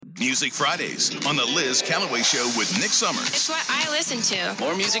Music Fridays on the Liz Calloway Show with Nick Summers. It's what I listen to.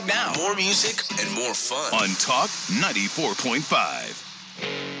 More music now. More music and more fun. On Talk 94.5.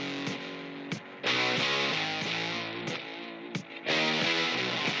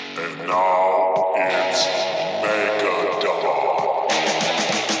 And now it's Magadon.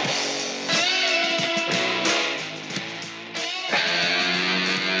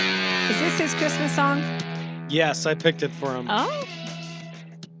 Is this his Christmas song? Yes, I picked it for him. Oh.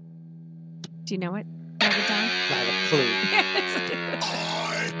 Do you know it, Magadon? Not a clue.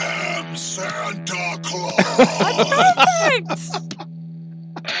 I am Santa Claus. Perfect!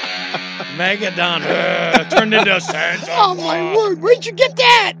 Magadon turned into Santa. Oh, my word. Where'd you get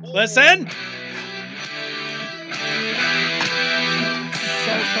that? Listen.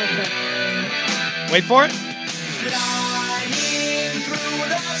 So perfect. Wait for it.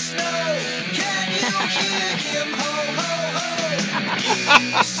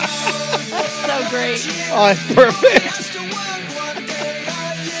 That's so great. Oh, it's perfect.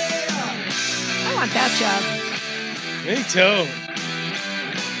 I want that job. Me too.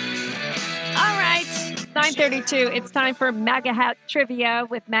 All right, 9:32. It's time for MAGA Hat Trivia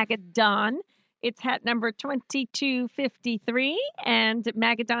with Magadon. It's hat number 2253, and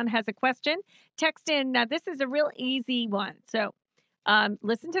Magadon has a question. Text in. Now, this is a real easy one. So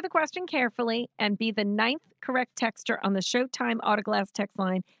listen to the question carefully and be the 9th correct texter on the Showtime Autoglass text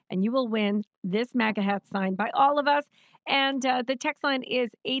line, and you will win this MAGA hat signed by all of us. And the text line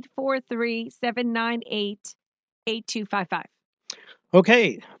is 843-798-8255.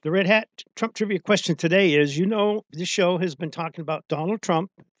 Okay, the Red Hat Trump trivia question today is, this show has been talking about Donald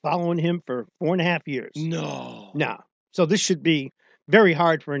Trump, following him for 4.5 years. No. So this should be very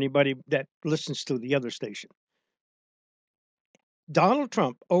hard for anybody that listens to the other station. Donald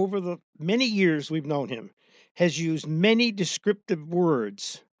Trump, over the many years we've known him, has used many descriptive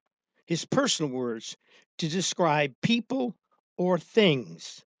words, his personal words, to describe people or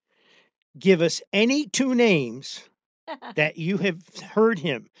things. Give us any two names that you have heard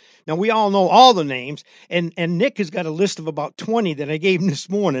him. Now, we all know all the names, and Nick has got a list of about 20 that I gave him this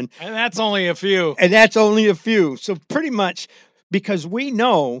morning. And that's only a few. So pretty much, because we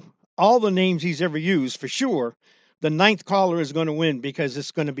know all the names he's ever used for sure, the 9th caller is going to win because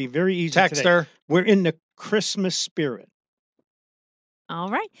it's going to be very easy Texter. Today. We're in the Christmas spirit. All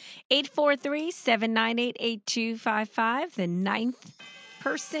right. 843-798-8255. The 9th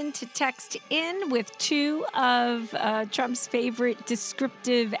person to text in with two of Trump's favorite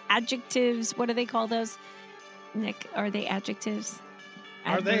descriptive adjectives. What do they call those? Nick, are they adjectives?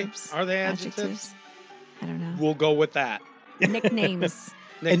 Adverbs? Are they adjectives? I don't know. We'll go with that. Nicknames.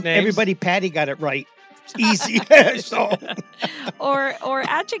 And everybody, Patty got it right. Easy. So. Or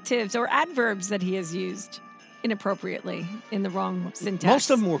adjectives or adverbs that he has used inappropriately in the wrong syntax.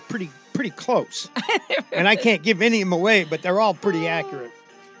 Most of them were pretty close. And I can't give any of them away, but they're all pretty accurate.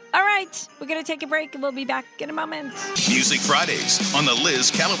 All right. We're going to take a break, and we'll be back in a moment. Music Fridays on the Liz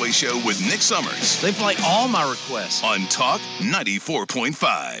Calloway Show with Nick Summers. They play all my requests. On Talk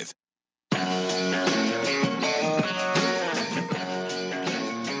 94.5.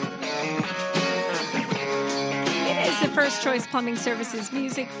 It is the First Choice Plumbing Services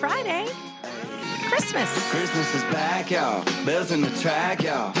Music Friday. Christmas. Christmas is back, y'all. Bells in the track,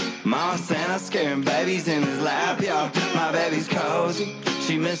 y'all. Mama Santa scaring babies in his lap, y'all. My baby's cozy.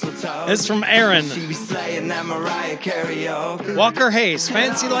 She mistletoe. It's from Aaron. She be slaying that Mariah karaoke. Walker Hayes,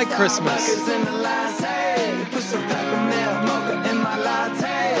 Fancy Like Christmas.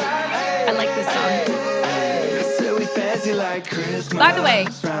 I like this song. By the way,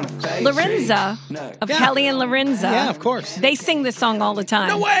 Lorenza of Kelly and Lorenza. Yeah, of course. They sing this song all the time.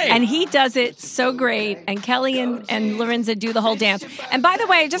 No way! And he does it so great. And Kelly and Lorenza do the whole dance. And by the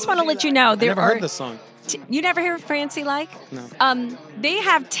way, I just want to let you know, I never heard this song. You never hear Fancy Like? No. They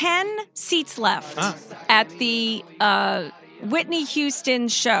have 10 seats left at the Whitney Houston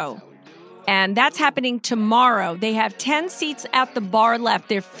show. And that's happening tomorrow. They have 10 seats at the bar left.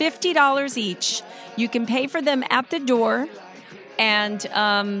 They're $50 each. You can pay for them at the door. And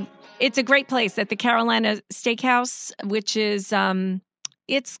it's a great place at the Carolina Steakhouse, which is,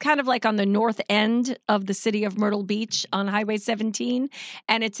 it's kind of like on the north end of the city of Myrtle Beach on Highway 17.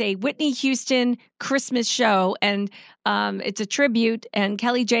 And it's a Whitney Houston Christmas show. And it's a tribute. And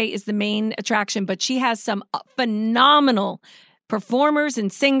Kelly J is the main attraction. But she has some phenomenal performers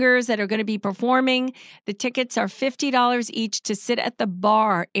and singers that are going to be performing. The tickets are $50 each to sit at the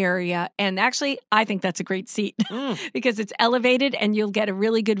bar area. And actually, I think that's a great seat because it's elevated and you'll get a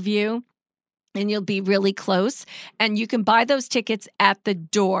really good view and you'll be really close. And you can buy those tickets at the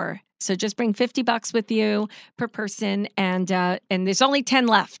door. So just bring $50 with you per person, and there's only 10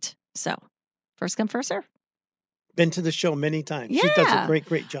 left. So first come, first serve. Been to the show many times. Yeah. She does a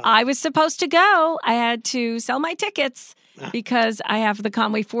great job. I was supposed to go. I had to sell my tickets because I have the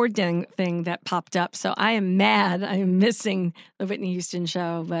Conway Ford thing that popped up. So I am mad. I am missing the Whitney Houston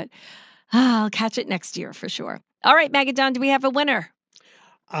show, but I'll catch it next year for sure. All right, Magadon, do we have a winner?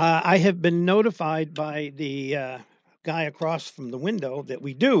 I have been notified by the guy across from the window that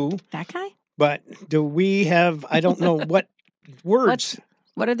we do. That guy? But do we have, I don't know what words.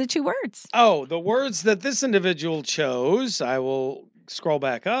 What are the 2 words? Oh, the words that this individual chose. I will scroll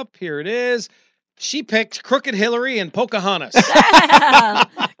back up. Here it is. She picked Crooked Hillary and Pocahontas.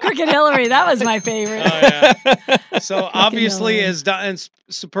 Crooked Hillary, that was my favorite. Yeah. So obviously, as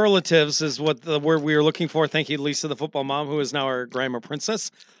superlatives is what the word we were looking for. Thank you, Lisa, the football mom, who is now our grammar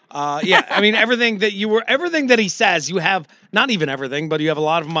princess. Yeah, I mean everything that he says, you have not even everything, but you have a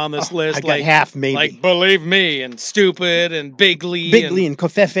lot of them on this list. I got half, maybe. Like believe me, and stupid, and bigly, and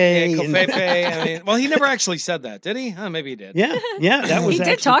Kofefe. I mean, well, he never actually said that, did he? Maybe he did. Yeah, that was. He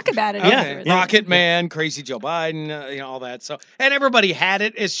did talk about it. Okay. Rocket Man, Crazy Joe Biden, all that. So, and everybody had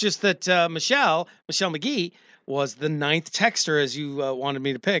it. It's just that Michelle McGee was the 9th texter, as you wanted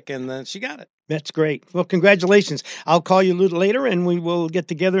me to pick, and then she got it. That's great. Well, congratulations. I'll call you a little later, and we will get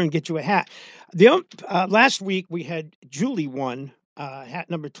together and get you a hat. Last week, we had Julie won hat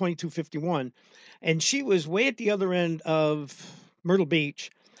number 2251, and she was way at the other end of Myrtle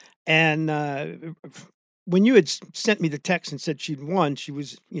Beach. And when you had sent me the text and said she'd won, she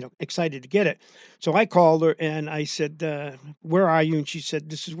was, excited to get it. So I called her and I said, where are you? And she said,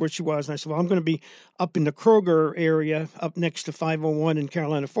 this is where she was. And I said, well, I'm going to be up in the Kroger area, up next to 501 and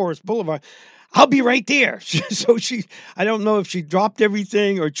Carolina Forest Boulevard. I'll be right there. So I don't know if she dropped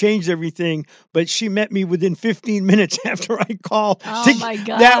everything or changed everything, but she met me within 15 minutes after I called. Oh my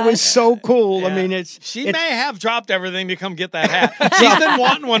God. That was so cool. Yeah. I mean, she may have dropped everything to come get that hat. She's been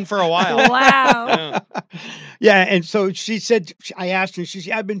wanting one for a while. Wow. Yeah. And so she said, I asked her, she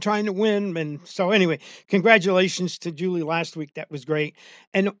said, I've been trying to win. And so anyway, congratulations to Julie last week. That was great.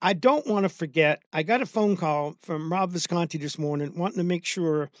 And I don't want to forget, I got a phone call from Rob Visconti this morning wanting to make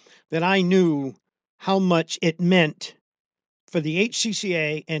sure that I knew how much it meant for the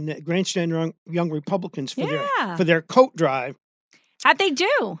HCCA and the Grandstand Young Republicans for their coat drive. How'd they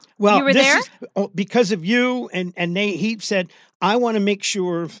do? Well, you were there? Because of you, and he said, I want to make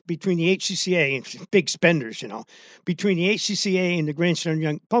sure between the HCCA and big spenders, between the HCCA and the Grandstand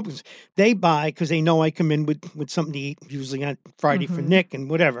Young Republicans, they buy because they know I come in with something to eat, usually on Friday for Nick and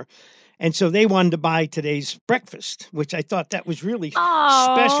whatever. And so they wanted to buy today's breakfast, which I thought that was really special.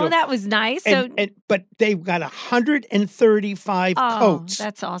 Oh, that was nice. But they've got 135 coats.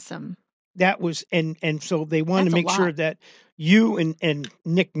 That's awesome. That was, and so they wanted to make sure that you and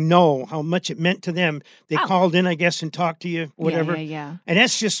Nick know how much it meant to them. They called in, I guess, and talked to you, whatever. Yeah. And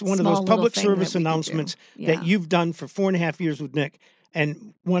that's just one of those public service announcements that you've done for 4.5 years with Nick,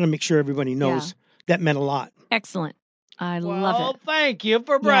 and want to make sure everybody knows that meant a lot. Excellent. I love it. Well, thank you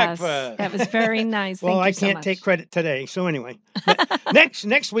for breakfast. That was very nice. Well, Thank you I so can't much. take credit today. So anyway,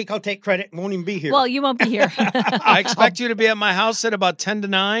 next week I'll take credit. Won't even be here. Well, you won't be here. I expect you to be at my house at about 10 to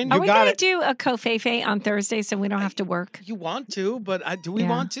 9. Are we going to do a Kofefe on Thursday so we don't have to work? You want to, but do we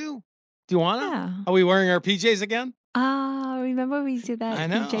want to? Do you want to? Yeah. Are we wearing our PJs again? Remember we did that? I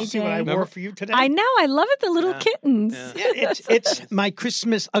know. JJ? See what I wore for you today? I know. I love it. The little kittens. Yeah. It's my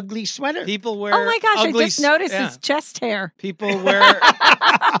Christmas ugly sweater. People wear Oh my gosh! ugly, I just noticed his chest hair. People wear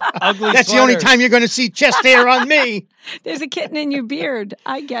ugly That's the only sweaters. time you're going to see chest hair on me. There's a kitten in your beard.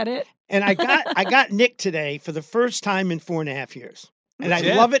 I get it. And I got Nick today for the first time in 4.5 years. And You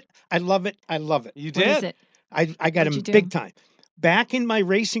did? I love it. I love it. I love it. You What did? is it? I got What'd him you do? big time. Back in my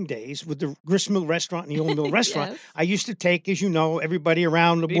racing days with the Gristmill restaurant and the Old Mill restaurant, Yes. I used to take, as you know, everybody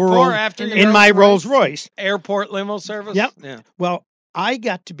around the Before or world after your in my Rolls Rolls Royce. Airport limo service? Yep. Yeah. Well, I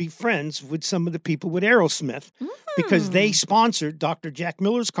got to be friends with some of the people with Aerosmith because they sponsored Dr. Jack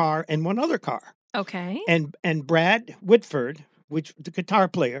Miller's car and one other car. Okay. And Brad Whitford, which the guitar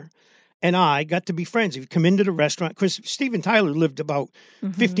player, and I got to be friends. He'd come into the restaurant because Steven Tyler lived about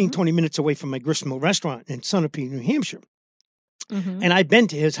 15, 20 minutes away from my Gristmill restaurant in Sunapee, New Hampshire. And I'd been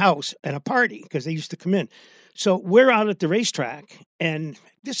to his house at a party because they used to come in. So we're out at the racetrack, and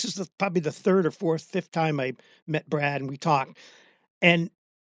this is probably the third or fourth, fifth time I met Brad and we talked. And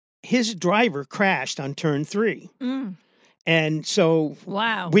his driver crashed on turn 3. And so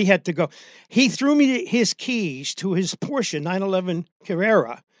Wow. we had to go. He threw me his keys to his Porsche 911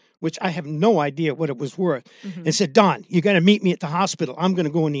 Carrera, which I have no idea what it was worth, and said, Don, you got to meet me at the hospital. I'm going to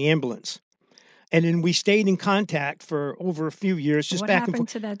go in the ambulance. And then we stayed in contact for over a few years, just What back and happened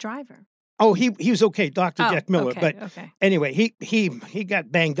forth. to that driver? Oh, he was okay, Dr. Oh, Jack Miller. okay, But okay. anyway, he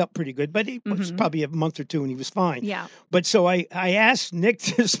got banged up pretty good, but he was probably a month or two and he was fine. Yeah. But so I asked Nick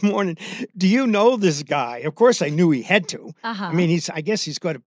this morning, do you know this guy? Of course I knew he had to. Uh-huh. I mean, I guess he's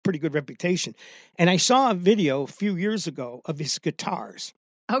got a pretty good reputation. And I saw a video a few years ago of his guitars.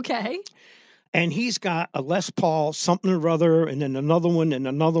 Okay. And he's got a Les Paul, something or other, and then another one, and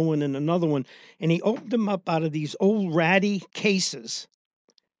another one, and another one. And he opened them up out of these old ratty cases.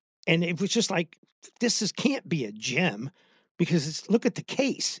 And it was just like, can't be a gem because look at the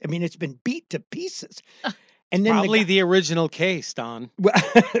case. I mean, it's been beat to pieces. And then Probably the original case, Don.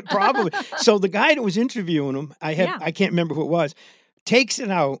 probably. So the guy that was interviewing him, I can't remember who it was, takes it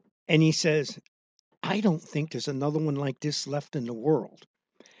out and he says, I don't think there's another one like this left in the world.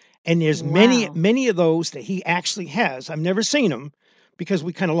 And there's many of those that he actually has. I've never seen them because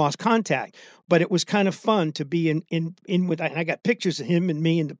we kind of lost contact, but it was kind of fun to be in with. I got pictures of him and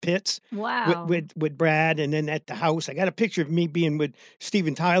me in the pits. Wow. With Brad, and then at the house, I got a picture of me being with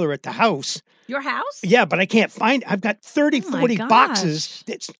Steven Tyler at the house. Your house? Yeah, but I can't find. I've got 30, Oh 40 boxes.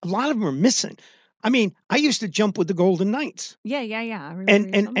 A lot of them are missing. I mean, I used to jump with the Golden Knights. Yeah. I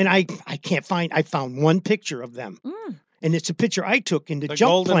remember And I can't find. I found one picture of them. And it's a picture I took in the jump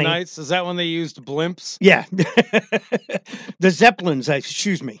Golden plane. Knights, is that when they used blimps? Yeah. The Zeppelins,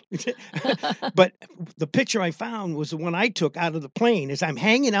 excuse me. But the picture I found was the one I took out of the plane as I'm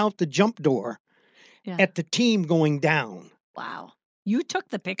hanging out the jump door at the team going down. Wow. You took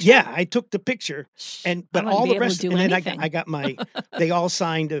the picture? Yeah, I took the picture. But all the rest, and then I got my, they all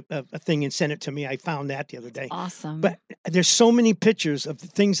signed a thing and sent it to me. I found that the other day. Awesome. But there's so many pictures of the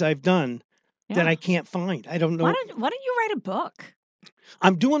things I've done that I can't find. I don't know. Why don't you write a book?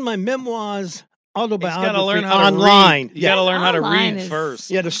 I'm doing my memoirs, autobiography, got to learn how online. To read. You got to learn how to Online read first.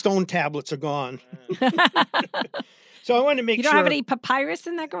 Yeah, the stone tablets are gone. So I want to make You sure. don't have any papyrus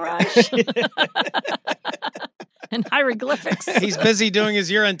in that garage? And hieroglyphics. He's busy doing his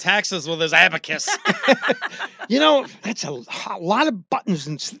year-end taxes with his abacus. That's a lot of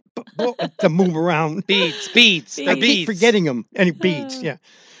buttons to move around. Beads. I keep forgetting them. Any beads, yeah.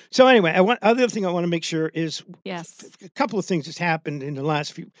 So anyway, other thing I want to make sure is a couple of things that's happened in the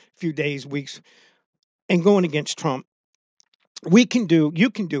last few days, weeks, and going against Trump. You can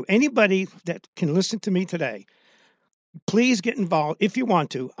do, anybody that can listen to me today, please get involved if you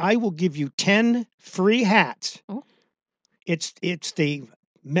want to. I will give you 10 free hats. Oh. It's the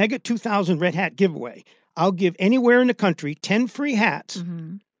Mega 2000 Red Hat giveaway. I'll give anywhere in the country 10 free hats.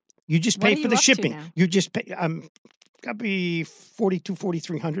 Mm-hmm. You just pay for the shipping. Now? You just pay. Got to be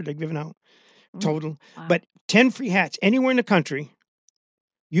 4,300 I've given out total. Wow. But 10 free hats anywhere in the country.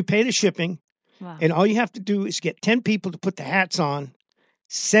 You pay the shipping. Wow. And all you have to do is get 10 people to put the hats on.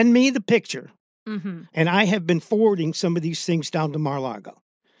 Send me the picture. Mm-hmm. And I have been forwarding some of these things down to Mar-a-Lago.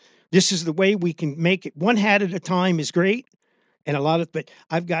 This is the way we can make it. One hat at a time is great. And but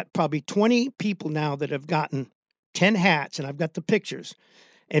I've got probably 20 people now that have gotten 10 hats, and I've got the pictures.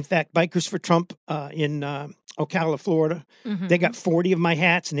 In fact, Bikers for Trump in Ocala, Florida, they got 40 of my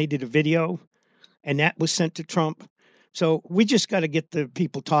hats, and they did a video, and that was sent to Trump. So we just got to get the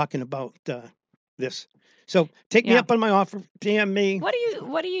people talking about this. So take me up on my offer, PM me.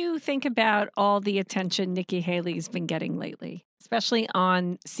 What do you think about all the attention Nikki Haley's been getting lately, especially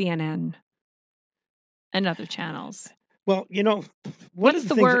on CNN and other channels? Well, what is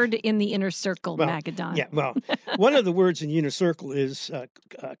the word in the inner circle, Magadon? Yeah, well, one of the words in the inner circle is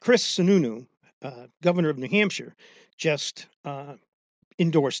Chris Sununu, governor of New Hampshire, just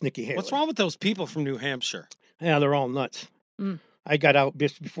endorsed Nikki Haley. What's wrong with those people from New Hampshire? Yeah, they're all nuts. I got out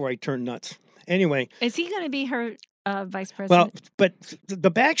just before I turned nuts. Anyway. Is he going to be her vice president? Well, but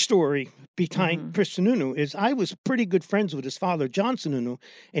the backstory behind Chris Sununu is I was pretty good friends with his father, John Sununu,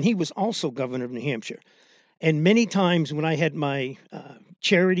 and he was also governor of New Hampshire. And many times when I had my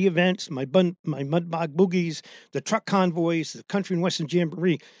charity events, my Mudbog Boogies, the truck convoys, the Country and Western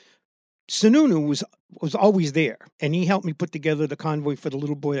Jamboree, Sununu was always there. And he helped me put together the convoy for the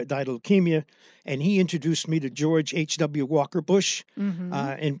little boy that died of leukemia. And he introduced me to George H.W. Walker Bush.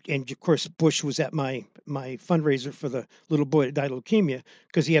 And of course, Bush was at my fundraiser for the little boy that died of leukemia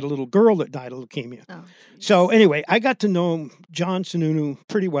because he had a little girl that died of leukemia. Oh, so anyway, I got to know John Sununu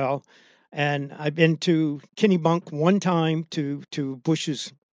pretty well. And I've been to Kennebunk one time to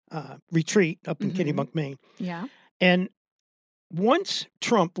Bush's retreat up in Kennebunk, Maine. Yeah. And once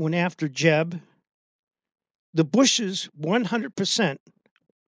Trump went after Jeb, the Bushes 100%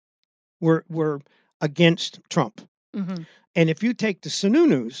 were against Trump. And if you take the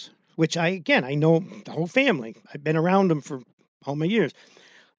Sununus, which I know the whole family, I've been around them for all my years,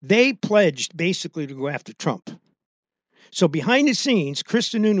 They pledged basically to go after Trump. So behind the scenes, Chris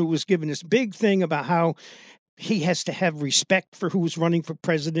Sununu was given this big thing about how he has to have respect for who's running for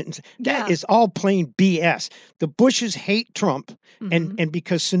president. That is all plain BS. The Bushes hate Trump, and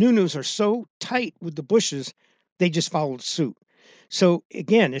because Sununus are so tight with the Bushes, they just followed suit. So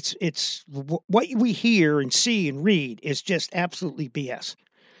again, it's what we hear and see and read is just absolutely BS.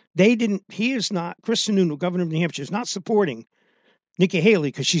 He is not, Chris Sununu, governor of New Hampshire, is not supporting Nikki Haley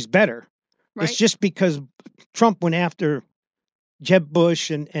because she's better. Right. It's just because Trump went after Jeb Bush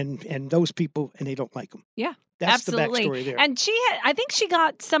and those people, and they don't like him. Yeah. That's Absolutely. the backstory there. And I think she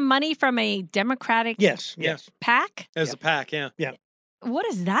got some money from a Democratic yes. PAC. As a PAC, yeah. What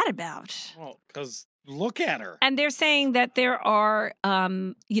is that about? Well, because look at her. And they're saying that there are,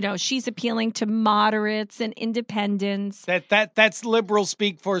 she's appealing to moderates and independents. That's liberal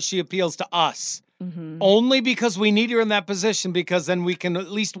speak for she appeals to us. Mm-hmm. Only because we need her in that position, because then we can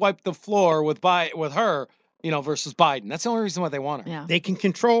at least wipe the floor with her, versus Biden. That's the only reason why they want her. Yeah. They can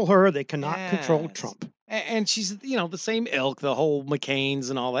control her. They cannot control Trump. And she's, the same ilk, the whole McCain's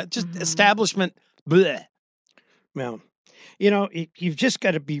and all that. Just establishment. Bleh. Well, you've just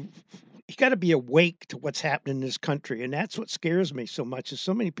got to be, you got to be awake to what's happening in this country. And that's what scares me so much is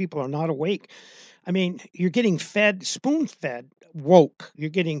so many people are not awake. I mean, you're getting fed, spoon-fed, woke. You're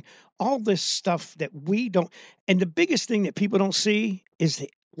getting all this stuff that we don't. And the biggest thing that people don't see is that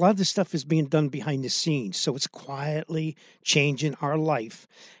a lot of this stuff is being done behind the scenes. So it's quietly changing our life.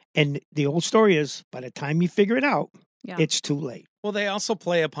 And the old story is, by the time you figure it out, it's too late. Well, they also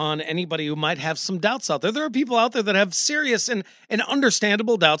play upon anybody who might have some doubts out there. There are people out there that have serious and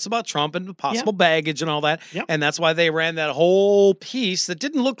understandable doubts about Trump and possible baggage and all that. Yep. And that's why they ran that whole piece that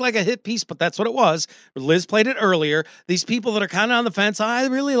didn't look like a hit piece, but that's what it was. Liz played it earlier. These people that are kind of on the fence, I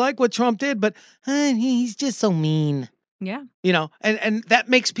really like what Trump did, but he's just so mean. Yeah. And that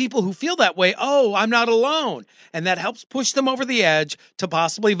makes people who feel that way, oh, I'm not alone. And that helps push them over the edge to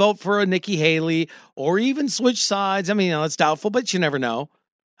possibly vote for a Nikki Haley or even switch sides. I mean, it's doubtful, but you never know.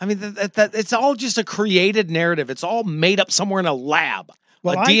 I mean, that it's all just a created narrative. It's all made up somewhere in a lab, a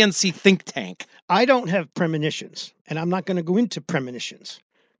DNC think tank. I don't have premonitions, and I'm not going to go into premonitions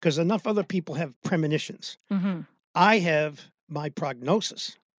because enough other people have premonitions. Mm-hmm. I have my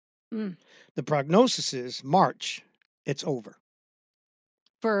prognosis. The prognosis is March. It's over.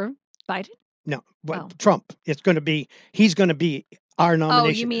 For Biden? No, but Trump. He's going to be our nomination. Oh,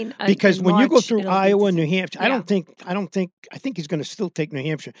 you mean because when March, you go through Iowa and New Hampshire, yeah. I think he's going to still take New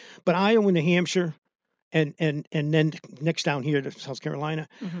Hampshire, but Iowa and New Hampshire, and then next down here to South Carolina,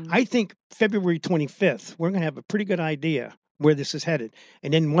 I think February 25th we're going to have a pretty good idea where this is headed,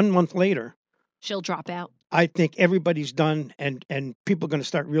 and then 1 month later, she'll drop out. I think everybody's done, and people are going to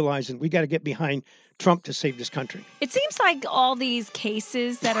start realizing we got to get behind Trump to save this country. It seems like all these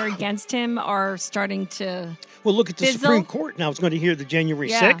cases that are against him are starting to Well, look at the fizzle. Supreme Court now. It's going to hear the January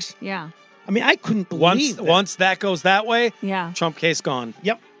 6th. Yeah. I mean, I couldn't believe once that goes that way, Yeah. Trump case gone.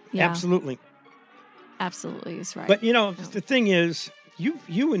 Yep, Yeah. absolutely. Absolutely is right. But, the thing is,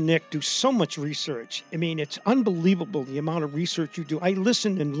 you and Nick do so much research. I mean, it's unbelievable the amount of research you do. I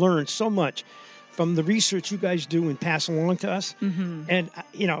listen and learn so much from the research you guys do and pass along to us. And,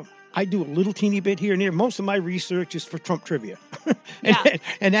 I do a little teeny bit here and there. Most of my research is for Trump trivia.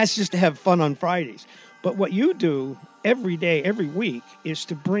 and that's just to have fun on Fridays. But what you do every day, every week, is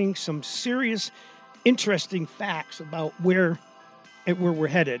to bring some serious, interesting facts about where we're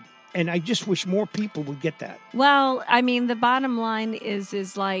headed. And I just wish more people would get that. Well, I mean, the bottom line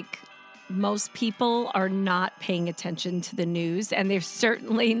is like most people are not paying attention to the news, and they're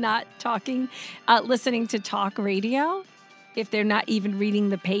certainly not listening to talk radio if they're not even reading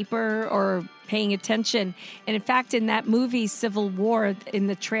the paper or paying attention. And in fact, in that movie, Civil War, in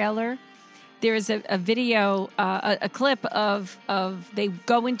the trailer, there is a video, a clip of they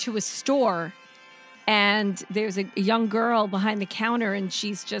go into a store, and there's a young girl behind the counter, and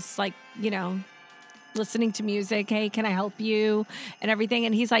she's just like, listening to music. Hey, can I help you? And everything.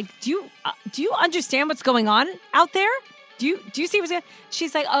 And he's like, do you understand what's going on out there? Do you see what's going on?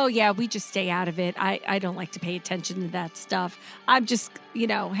 She's like, oh yeah, we just stay out of it. I don't like to pay attention to that stuff. I'm just,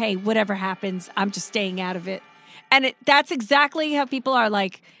 hey, whatever happens, I'm just staying out of it. And that's exactly how people are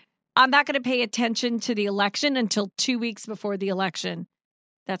like, I'm not going to pay attention to the election until 2 weeks before the election.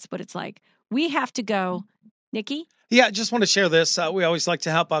 That's what it's like. We have to go. Nikki? Yeah, I just want to share this. We always like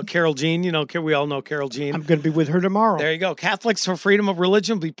to help out Carol Jean. We all know Carol Jean. I'm going to be with her tomorrow. There you go. Catholics for Freedom of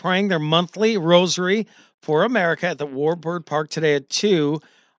Religion will be praying their monthly rosary for America at the Warbird Park today at 2.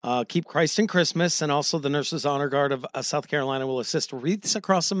 Keep Christ in Christmas, and also the Nurses Honor Guard of South Carolina will assist wreaths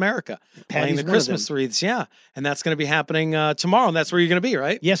across America, laying the Christmas wreaths. Yeah, and that's going to be happening tomorrow, and that's where you're going to be,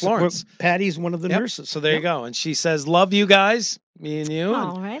 right? Yes, Florence. Patty's one of the nurses. So there you go. And she says, "Love you guys, me and you."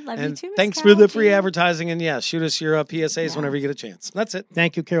 All right, love you too. Miss Thanks Carol for the free Jean. advertising, and shoot us your PSAs whenever you get a chance. That's it.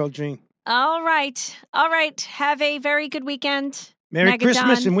 Thank you, Carol Jean. All right. Have a very good weekend. Merry Magadon.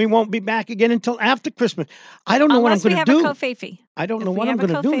 Christmas, and we won't be back again until after Christmas. I don't know what I'm going to do. Unless we have a kofefe. I don't know what I'm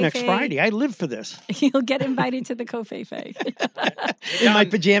going to do next Friday. I live for this. You'll get invited to the kofefe. In my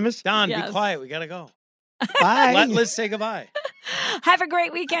pajamas. Don, Yes. be quiet. We got to go. Bye. Let Liz say goodbye. Have a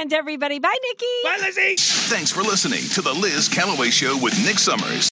great weekend, everybody. Bye, Nikki. Bye, Lizzie. Thanks for listening to The Liz Callaway Show with Nick Summers.